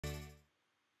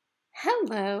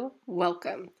Hello,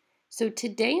 welcome. So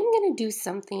today I'm going to do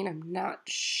something I'm not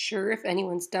sure if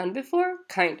anyone's done before,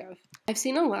 kind of. I've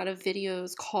seen a lot of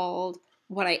videos called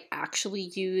what I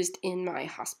actually used in my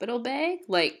hospital bag,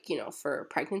 like, for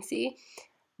pregnancy,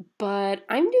 but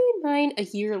I'm doing mine a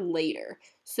year later.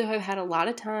 So I've had a lot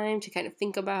of time to kind of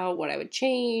think about what I would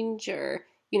change or,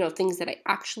 things that I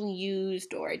actually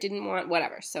used or I didn't want,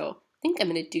 whatever. So I think I'm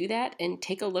going to do that and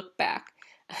take a look back.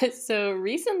 So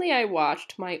recently I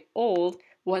watched my old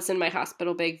What's in My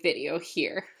Hospital Bag video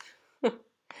here.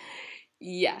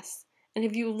 Yes. And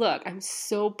if you look, I'm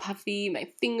so puffy, my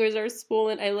fingers are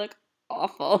swollen, I look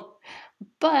awful.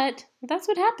 But that's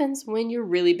what happens when you're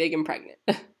really big and pregnant.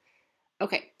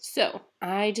 Okay, so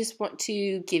I just want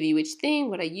to give you each thing,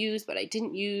 what I used, what I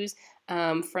didn't use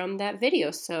from that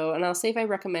video. And I'll say if I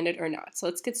recommend it or not. So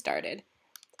let's get started.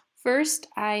 First,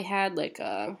 I had like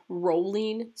a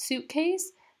rolling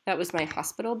suitcase. That was my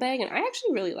hospital bag, and I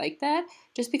actually really like that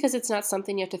just because it's not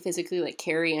something you have to physically like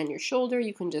carry on your shoulder.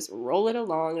 You can just roll it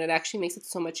along, and it actually makes it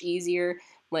so much easier.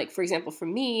 Like, for example, for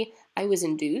me, I was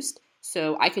induced,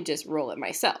 so I could just roll it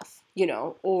myself,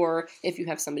 or if you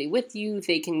have somebody with you,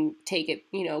 they can take it,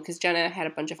 because Jenna had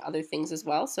a bunch of other things as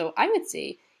well. So I would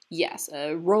say, yes,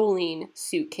 a rolling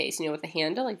suitcase, with a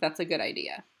handle, like that's a good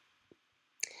idea.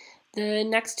 The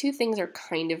next two things are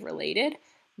kind of related.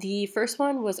 The first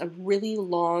one was a really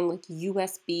long like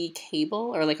USB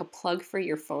cable or like a plug for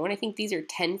your phone. I think these are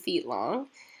 10 feet long.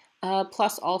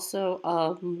 Plus also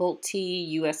a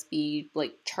multi-USB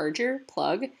like charger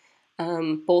plug.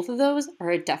 Both of those are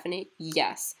a definite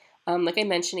yes. Like I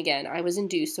mentioned again, I was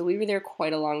induced, so we were there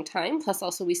quite a long time. Plus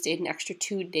also we stayed an extra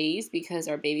 2 days because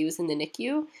our baby was in the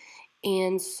NICU.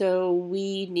 And so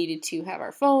we needed to have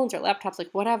our phones, our laptops, like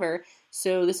whatever.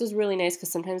 So this was really nice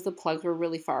because sometimes the plugs were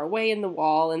really far away in the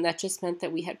wall, and that just meant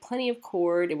that we had plenty of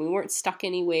cord and we weren't stuck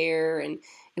anywhere, and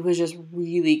it was just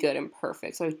really good and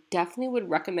perfect. So I definitely would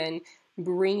recommend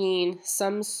bringing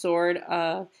some sort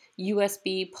of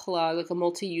USB plug, like a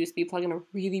multi-USB plug, and a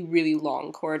really, really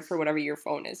long cord for whatever your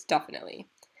phone is, definitely.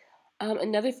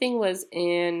 Another thing was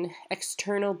an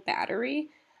external battery.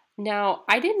 Now,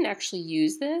 I didn't actually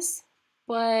use this,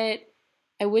 but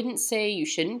I wouldn't say you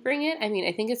shouldn't bring it. I mean,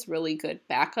 I think it's really good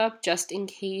backup just in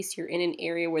case you're in an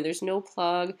area where there's no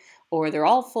plug or they're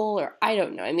all full or I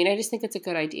don't know. I mean, I just think it's a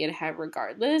good idea to have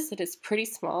regardless. It is pretty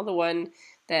small. The one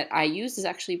that I used is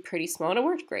actually pretty small and it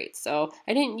worked great. So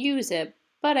I didn't use it,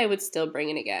 but I would still bring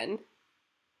it again.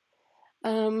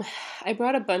 I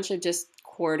brought a bunch of just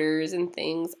quarters and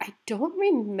things. I don't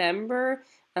remember,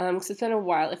 because it's been a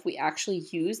while, if we actually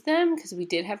used them, because we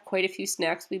did have quite a few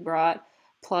snacks we brought,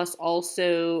 plus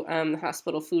also the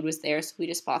hospital food was there, so we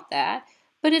just bought that.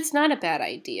 But it's not a bad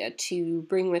idea to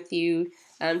bring with you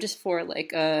just for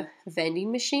like a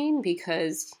vending machine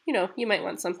because, you might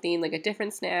want something like a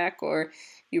different snack or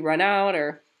you run out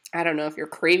or I don't know if you're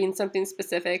craving something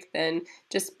specific, then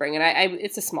just bring it.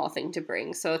 It's a small thing to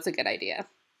bring, so it's a good idea.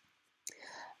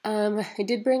 I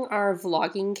did bring our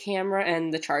vlogging camera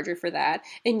and the charger for that.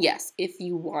 And yes, if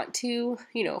you want to,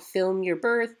 film your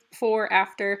birth before,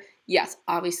 after, yes,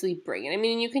 obviously bring it. I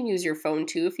mean, you can use your phone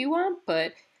too if you want,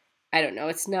 but I don't know,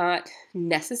 it's not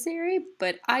necessary.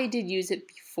 But I did use it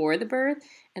before the birth,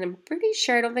 and I'm pretty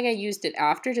sure I don't think I used it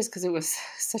after just because it was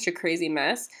such a crazy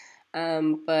mess.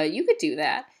 But you could do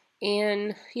that.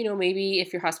 And, maybe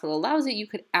if your hospital allows it, you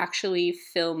could actually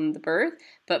film the birth,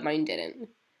 but mine didn't.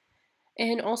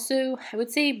 And also, I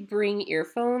would say bring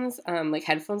earphones, like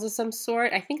headphones of some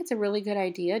sort. I think it's a really good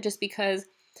idea just because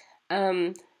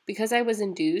I was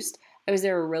induced, I was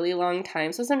there a really long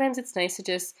time. So sometimes it's nice to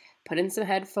just put in some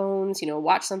headphones,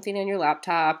 watch something on your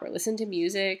laptop or listen to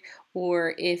music.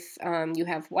 Or if you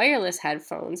have wireless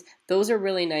headphones, those are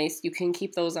really nice. You can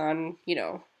keep those on,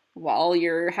 while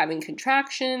you're having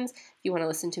contractions. If you want to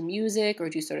listen to music or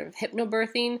do sort of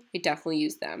hypnobirthing, I definitely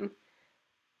use them.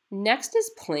 Next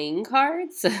is playing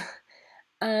cards.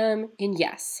 And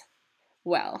yes,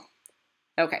 well,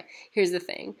 okay, here's the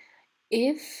thing.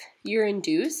 If you're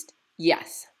induced,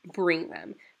 yes, bring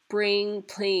them. Bring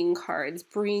playing cards,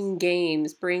 bring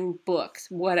games, bring books,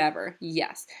 whatever,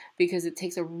 yes, because it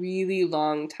takes a really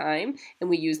long time and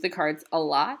we use the cards a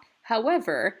lot.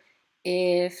 However,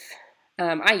 if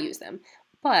I use them,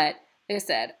 but like I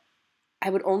said, I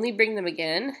would only bring them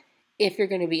again if you're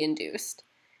going to be induced.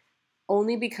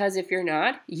 Only because if you're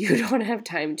not, you don't have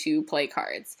time to play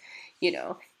cards.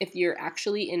 If you're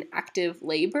actually in active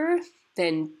labor,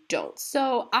 then don't.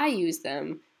 So I use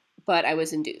them, but I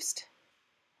was induced.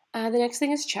 The next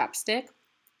thing is chapstick.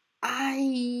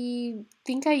 I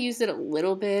think I used it a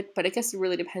little bit, but I guess it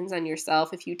really depends on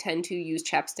yourself. If you tend to use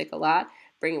chapstick a lot,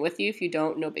 bring it with you. If you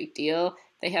don't, no big deal.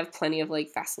 They have plenty of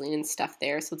like Vaseline and stuff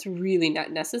there, so it's really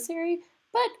not necessary,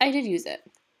 but I did use it.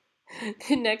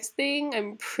 The next thing,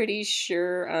 I'm pretty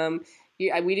sure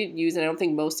we didn't use, and I don't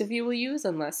think most of you will use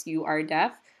unless you are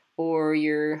deaf or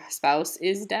your spouse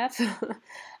is deaf,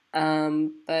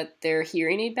 but they're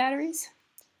hearing aid batteries.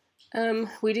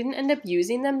 We didn't end up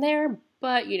using them there,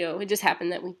 but, it just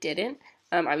happened that we didn't.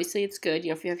 Obviously, it's good,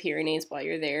 if you have hearing aids while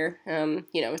you're there.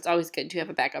 It's always good to have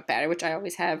a backup battery, which I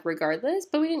always have regardless,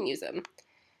 but we didn't use them.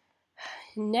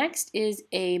 Next is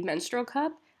a menstrual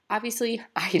cup. Obviously,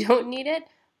 I don't need it,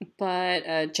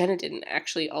 but Jenna didn't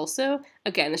actually also.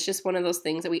 Again, it's just one of those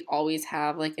things that we always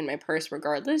have like in my purse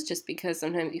regardless, just because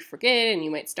sometimes you forget and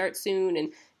you might start soon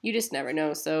and you just never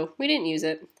know, so we didn't use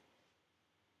it.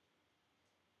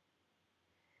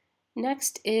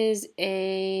 Next is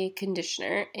a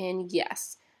conditioner, and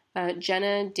yes,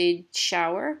 Jenna did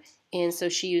shower, and so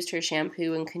she used her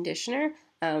shampoo and conditioner.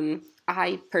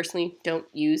 I personally don't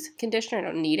use conditioner, I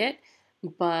don't need it,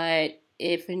 but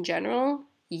if in general,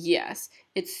 yes,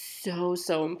 it's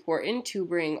so important to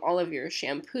bring all of your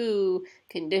shampoo,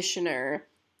 conditioner,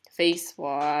 face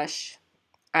wash,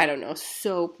 I don't know,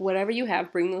 soap, whatever you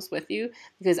have, bring those with you,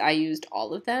 because I used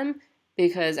all of them.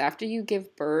 Because after you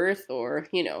give birth, or,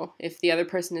 if the other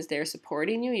person is there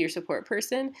supporting you, your support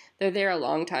person, they're there a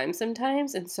long time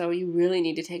sometimes, and so you really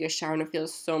need to take a shower and it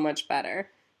feels so much better.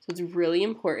 So it's really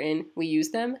important we use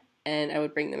them, and I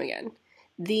would bring them again.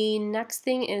 The next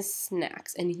thing is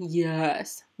snacks, and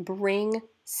yes, bring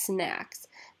snacks,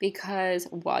 because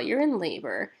while you're in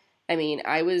labor,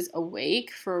 I was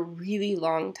awake for a really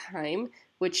long time,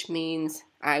 which means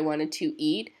I wanted to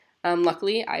eat.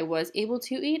 Luckily, I was able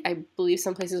to eat. I believe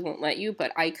some places won't let you,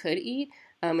 but I could eat.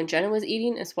 And Jenna was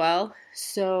eating as well.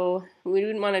 So we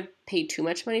didn't want to pay too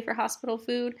much money for hospital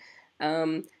food.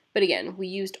 But again, we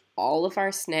used all of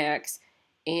our snacks,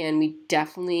 and you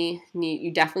definitely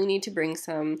need to bring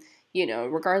some,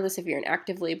 regardless if you're in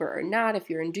active labor or not,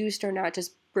 if you're induced or not,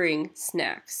 just bring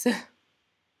snacks.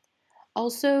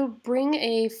 Also, bring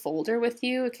a folder with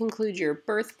you. It can include your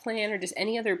birth plan or just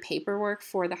any other paperwork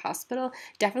for the hospital.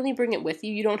 Definitely bring it with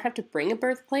you. You don't have to bring a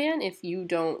birth plan if you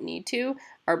don't need to.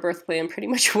 Our birth plan pretty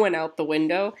much went out the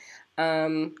window.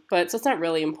 So it's not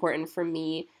really important for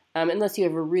me. Unless you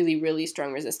have a really, really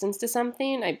strong resistance to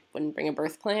something, I wouldn't bring a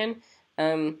birth plan.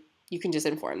 You can just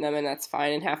inform them, and that's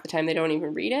fine. And half the time they don't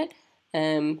even read it.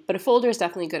 But a folder is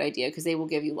definitely a good idea, because they will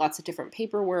give you lots of different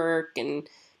paperwork and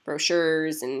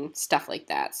brochures and stuff like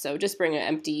that. So just bring an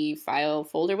empty file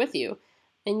folder with you.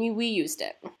 And we used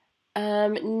it.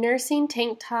 Nursing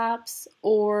tank tops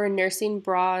or nursing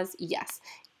bras, yes.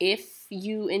 If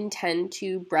you intend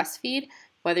to breastfeed,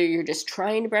 whether you're just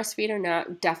trying to breastfeed or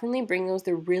not, definitely bring those.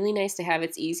 They're really nice to have.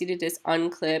 It's easy to just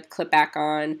unclip, clip back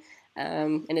on,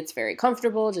 and it's very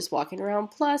comfortable just walking around.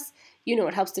 Plus,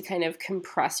 it helps to kind of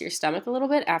compress your stomach a little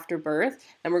bit after birth.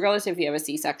 And regardless if you have a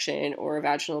C-section or a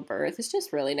vaginal birth, it's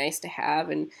just really nice to have.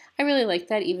 And I really like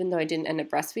that. Even though I didn't end up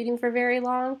breastfeeding for very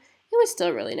long, it was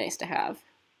still really nice to have.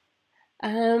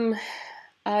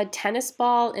 A tennis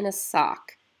ball and a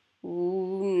sock.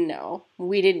 Ooh, no,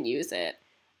 we didn't use it.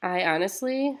 I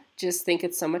honestly just think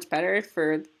it's so much better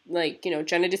for,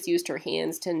 Jenna just used her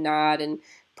hands to nod and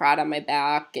prod on my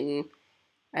back, and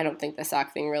I don't think the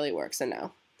sock thing really works, so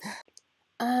no.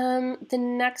 The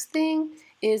next thing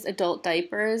is adult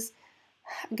diapers.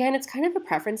 Again, it's kind of a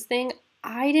preference thing.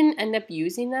 I didn't end up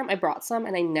using them. I brought some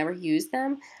and I never used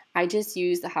them. I just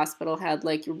used, the hospital had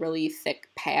like really thick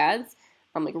pads,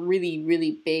 like really,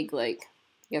 really big, like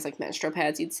menstrual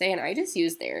pads you'd say, and I just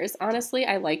used theirs. Honestly,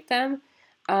 I like them.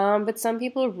 But some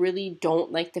people really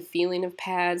don't like the feeling of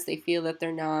pads. They feel that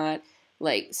they're not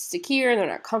secure, they're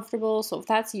not comfortable. So if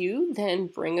that's you, then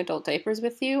bring adult diapers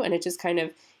with you, and it just kind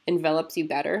of envelops you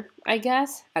better, I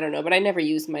guess. I don't know, but I never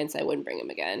used mine, so I wouldn't bring them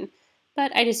again.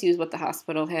 But I just used what the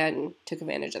hospital had and took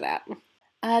advantage of that.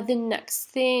 The next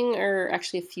thing, or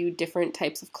actually a few different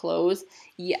types of clothes.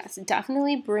 Yes,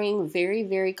 definitely bring very,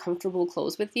 very comfortable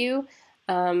clothes with you.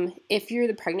 If you're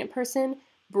the pregnant person,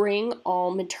 bring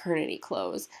all maternity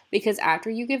clothes, because after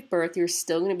you give birth, you're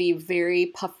still going to be very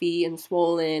puffy and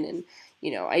swollen, and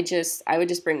I would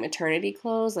just bring maternity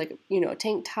clothes,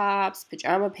 tank tops,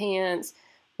 pajama pants,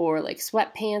 or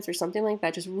sweatpants or something like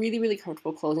that. Just really, really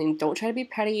comfortable clothing. Don't try to be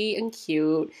pretty and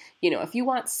cute. If you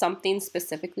want something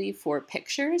specifically for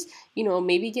pictures,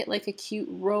 maybe get a cute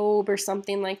robe or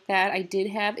something like that. I did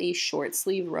have a short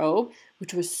sleeve robe,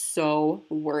 which was so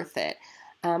worth it.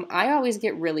 I always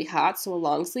get really hot, so a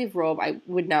long sleeve robe I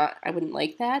wouldn't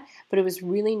like that, but it was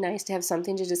really nice to have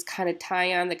something to just kind of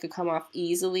tie on that could come off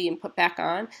easily and put back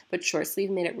on, but short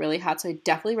sleeve made it really hot, so I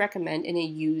definitely recommend in a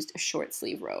used short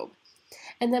sleeve robe.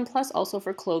 And then plus also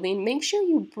for clothing, make sure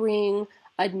you bring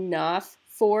enough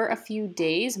for a few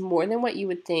days, more than what you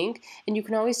would think, and you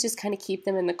can always just kind of keep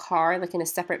them in the car, like in a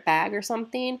separate bag or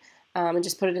something, and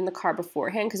just put it in the car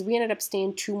beforehand, because we ended up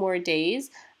staying 2 more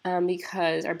days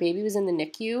because our baby was in the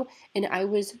NICU, and I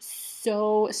was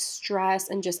so stressed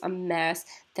and just a mess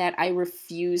that I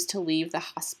refused to leave the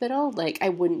hospital. Like, I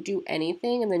wouldn't do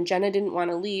anything, and then Jenna didn't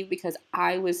want to leave because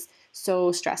I was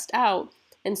so stressed out.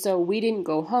 And so we didn't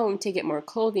go home to get more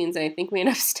clothing, and I think we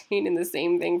ended up staying in the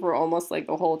same thing for almost like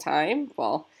the whole time.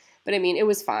 Well, but I mean, it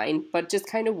was fine, but just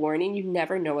kind of warning, you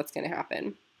never know what's going to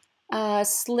happen.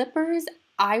 Slippers,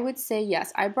 I would say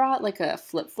yes. I brought like a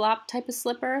flip-flop type of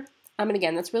slipper. And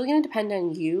again, that's really going to depend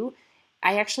on you.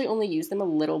 I actually only use them a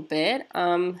little bit.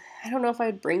 I don't know if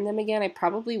I'd bring them again. I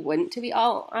probably wouldn't, to be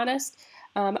all honest.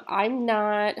 I'm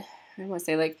not, I don't want to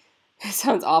say like, it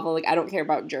sounds awful, like I don't care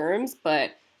about germs,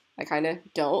 but I kind of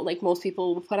don't. Like most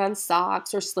people will put on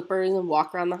socks or slippers and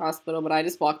walk around the hospital, but I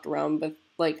just walked around with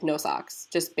like no socks,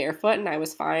 just barefoot, and I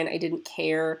was fine. I didn't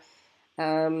care.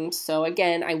 So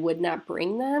again, I would not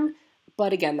bring them,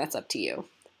 but again, that's up to you.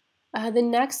 The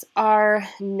next are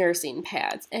nursing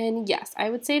pads, and yes, I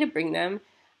would say to bring them.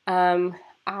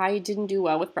 I didn't do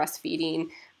well with breastfeeding.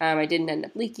 I didn't end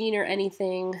up leaking or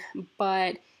anything,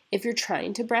 but if you're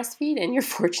trying to breastfeed and you're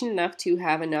fortunate enough to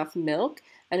have enough milk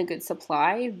and a good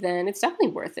supply, then it's definitely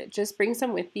worth it. Just bring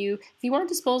some with you. If you want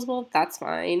disposable, that's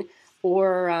fine.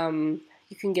 Or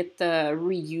you can get the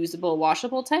reusable,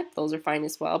 washable type. Those are fine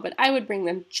as well, but I would bring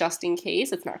them just in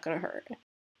case. It's not going to hurt.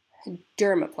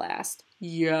 Dermaplast.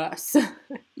 Yes.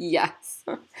 Yes.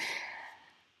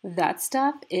 That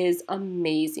stuff is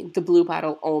amazing. The blue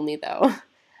bottle only, though.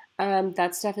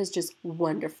 That stuff is just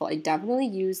wonderful. I definitely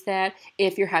use that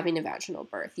if you're having a vaginal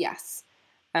birth, yes.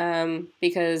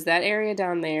 Because that area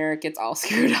down there gets all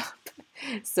screwed up.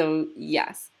 So,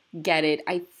 yes, get it.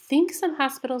 I think some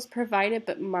hospitals provide it,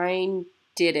 but mine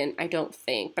didn't, I don't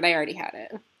think. But I already had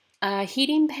it.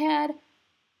 Heating pad.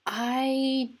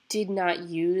 I did not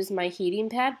use my heating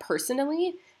pad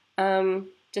personally,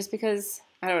 just because,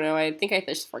 I don't know, I think I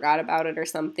just forgot about it or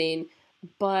something.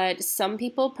 But some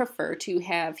people prefer to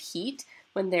have heat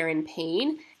when they're in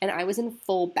pain, and I was in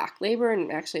full back labor,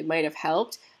 and actually it might have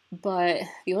helped, but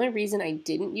the only reason I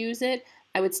didn't use it,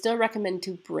 I would still recommend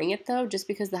to bring it though, just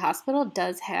because the hospital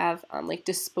does have like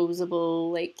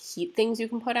disposable like heat things you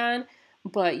can put on,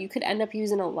 but you could end up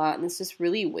using a lot, and it's just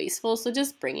really wasteful, so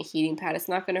just bring a heating pad. It's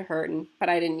not going to hurt, but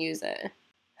I didn't use it.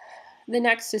 The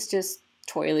next is just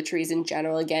toiletries in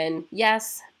general. Again,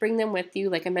 yes, bring them with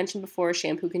you. Like I mentioned before,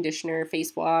 shampoo, conditioner,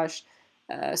 face wash,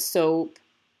 soap.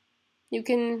 You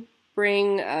can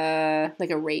bring like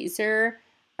a razor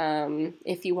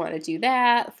if you want to do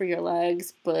that for your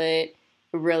legs, but I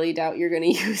really doubt you're going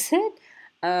to use it.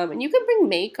 And you can bring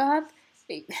makeup.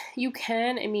 You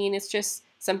can. I mean, it's just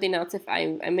something else if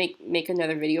I make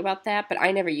another video about that, but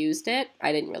I never used it.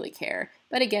 I didn't really care.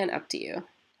 But again, up to you.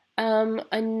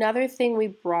 Another thing we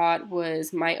brought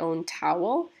was my own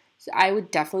towel. So I would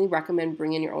definitely recommend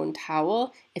bringing your own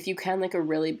towel. If you can, like a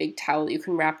really big towel that you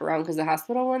can wrap around, because the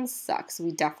hospital ones suck, so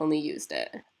we definitely used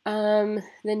it. The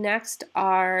next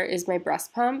is my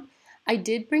breast pump. I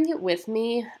did bring it with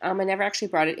me. I never actually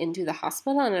brought it into the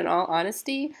hospital, and in all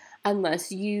honesty,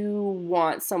 unless you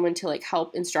want someone to like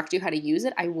help instruct you how to use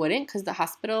it, I wouldn't, because the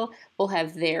hospital will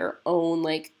have their own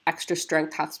like extra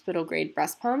strength hospital grade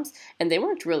breast pumps, and they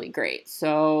worked really great.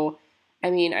 So,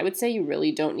 I mean, I would say you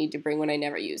really don't need to bring one. I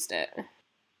never used it.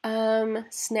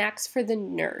 Snacks for the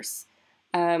nurse,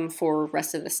 for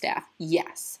rest of the staff.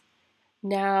 Yes.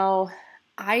 Now,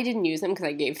 I didn't use them because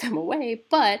I gave them away,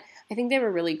 but I think they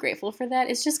were really grateful for that.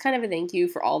 It's just kind of a thank you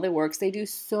for all their work. They do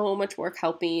so much work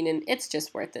helping, and it's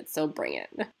just worth it, so bring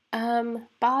it.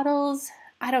 Bottles,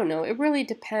 I don't know. It really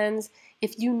depends.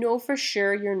 If you know for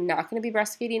sure you're not going to be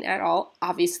breastfeeding at all,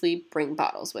 obviously bring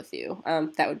bottles with you.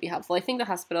 That would be helpful. I think the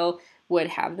hospital would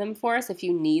have them for us if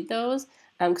you need those,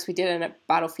 because we did end up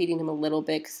bottle feeding him a little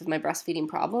bit because of my breastfeeding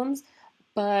problems.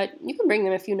 But you can bring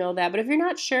them if you know that. But if you're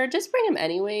not sure, just bring them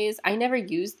anyways. I never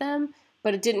used them,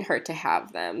 but it didn't hurt to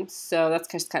have them. So that's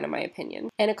just kind of my opinion.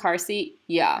 And a car seat,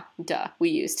 yeah, duh, we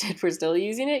used it. We're still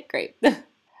using it, great.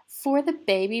 For the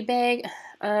baby bag,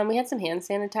 we had some hand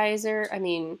sanitizer. I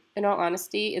mean, in all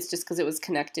honesty, it's just because it was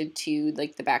connected to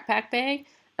like the backpack bag.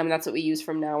 That's what we use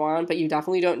from now on, but you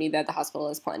definitely don't need that. The hospital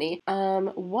has plenty.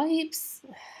 Wipes,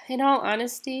 in all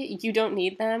honesty, you don't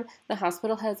need them. The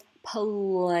hospital has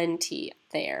plenty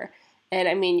there. And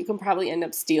I mean, you can probably end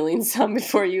up stealing some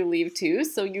before you leave too,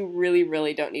 so you really,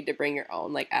 really don't need to bring your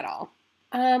own, like, at all.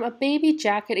 A baby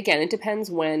jacket, again, it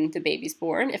depends when the baby's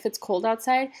born. If it's cold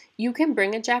outside, you can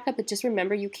bring a jacket, but just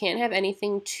remember you can't have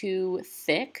anything too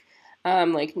thick,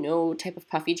 like no type of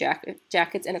puffy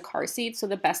jackets in a car seat. So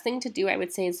the best thing to do, I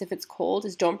would say, is if it's cold,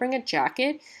 is don't bring a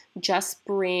jacket, just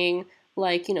bring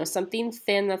like, something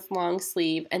thin that's long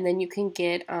sleeve, and then you can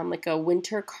get like a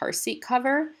winter car seat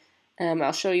cover.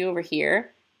 I'll show you over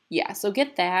here. Yeah, so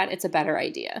get that. It's a better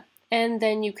idea. And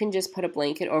then you can just put a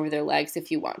blanket over their legs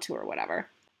if you want to or whatever.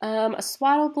 A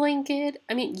swaddle blanket,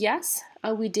 I mean, yes,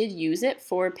 we did use it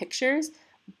for pictures,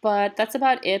 but that's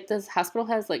about it. The hospital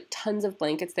has like tons of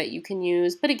blankets that you can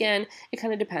use, but again, it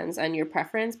kind of depends on your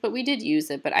preference, but we did use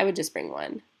it, but I would just bring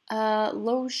one.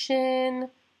 Lotion,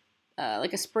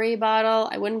 like a spray bottle.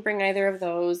 I wouldn't bring either of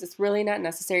those. It's really not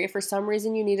necessary. If for some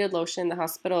reason you needed lotion, the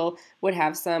hospital would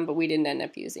have some, but we didn't end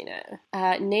up using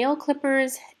it. Nail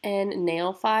clippers and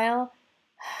nail file.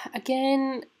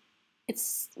 Again,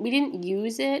 we didn't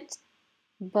use it,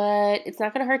 but it's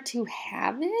not going to hurt to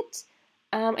have it.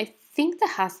 I think the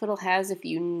hospital has if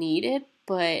you need it,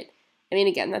 but I mean,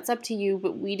 again, that's up to you,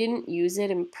 but we didn't use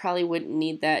it and probably wouldn't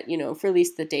need that, for at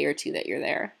least the day or two that you're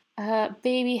there.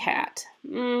 Baby hat.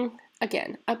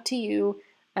 Again, up to you.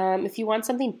 If you want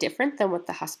something different than what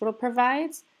the hospital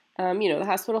provides, the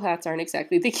hospital hats aren't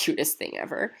exactly the cutest thing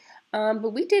ever.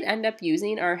 But we did end up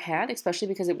using our hat, especially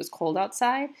because it was cold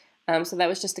outside. So that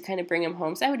was just to kind of bring them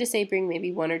home. So I would just say bring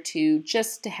maybe one or two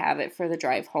just to have it for the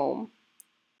drive home.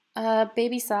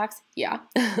 Baby socks, yeah.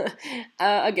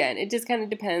 Again, it just kind of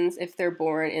depends. If they're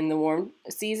born in the warm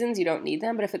seasons, you don't need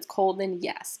them. But if it's cold, then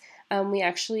yes. We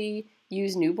actually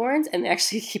use newborns, and they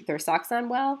actually keep their socks on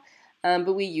well.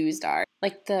 But we used our,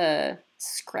 like the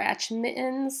scratch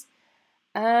mittens.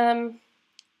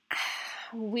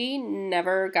 We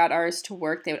never got ours to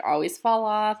work. They would always fall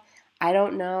off. I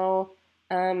don't know.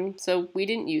 So we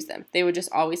didn't use them. They would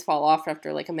just always fall off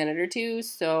after like a minute or two.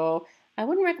 So I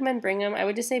wouldn't recommend bring them. I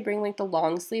would just say bring like the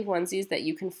long sleeve onesies that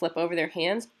you can flip over their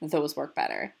hands. Those work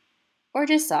better. Or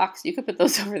just socks. You could put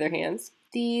those over their hands.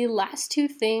 The last two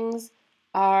things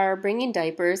are bringing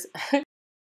diapers.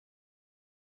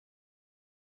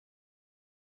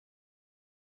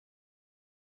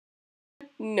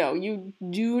 No, you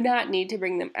do not need to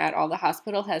bring them at all. The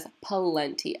hospital has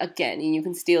plenty. Again, and you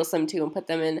can steal some too and put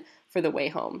them in for the way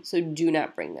home. So do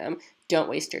not bring them. Don't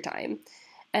waste your time.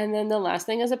 And then the last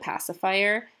thing is a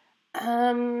pacifier.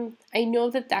 I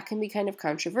know that can be kind of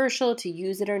controversial to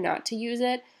use it or not to use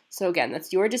it. So again,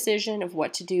 that's your decision of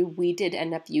what to do. We did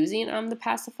end up using the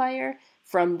pacifier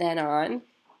from then on.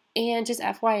 And just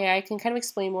FYI, I can kind of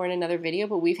explain more in another video,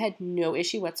 but we've had no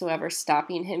issue whatsoever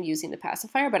stopping him using the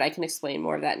pacifier, but I can explain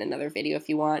more of that in another video if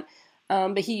you want.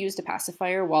 But he used a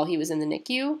pacifier while he was in the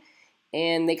NICU,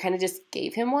 and they kind of just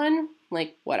gave him one,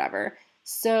 like whatever.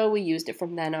 So we used it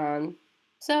from then on.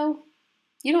 So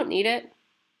you don't need it,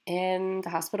 and the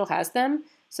hospital has them.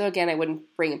 So again, I wouldn't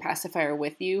bring a pacifier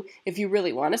with you. If you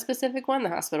really want a specific one, the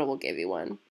hospital will give you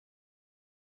one.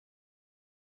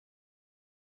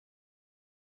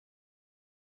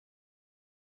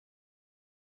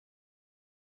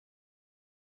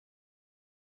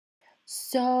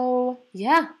 So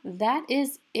yeah, that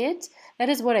is it. That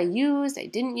is what I used, I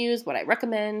didn't use, what I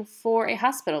recommend for a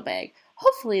hospital bag.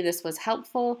 Hopefully this was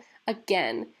helpful.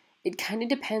 Again, it kind of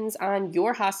depends on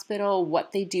your hospital,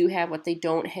 what they do have, what they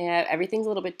don't have. Everything's a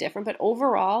little bit different, but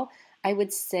overall, I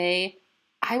would say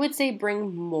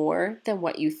bring more than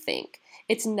what you think.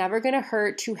 It's never going to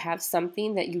hurt to have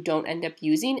something that you don't end up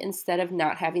using instead of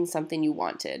not having something you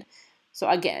wanted. So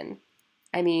again,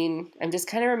 I'm just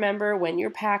kind of remember when you're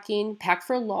packing, pack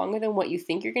for longer than what you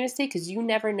think you're going to stay because you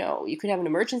never know. You could have an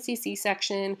emergency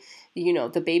C-section.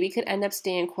 The baby could end up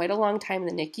staying quite a long time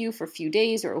in the NICU for a few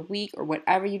days or a week or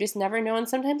whatever. You just never know, and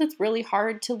sometimes it's really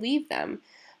hard to leave them.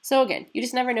 So again, you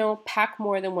just never know. Pack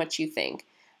more than what you think.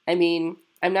 I'm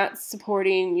not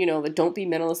supporting, the don't be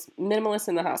minimalist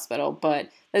in the hospital, but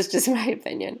that's just my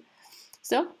opinion.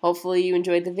 So hopefully you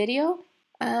enjoyed the video.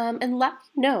 And let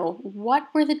me know, what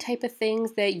were the type of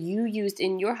things that you used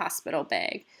in your hospital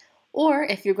bag? Or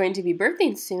if you're going to be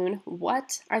birthing soon,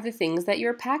 what are the things that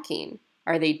you're packing?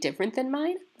 Are they different than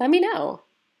mine? Let me know.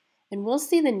 And we'll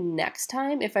see the next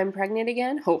time if I'm pregnant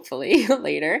again, hopefully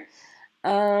later.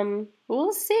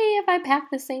 We'll see if I pack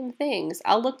the same things.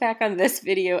 I'll look back on this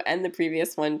video and the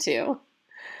previous one too.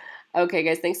 Okay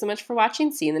guys, thanks so much for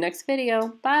watching. See you in the next video.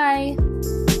 Bye!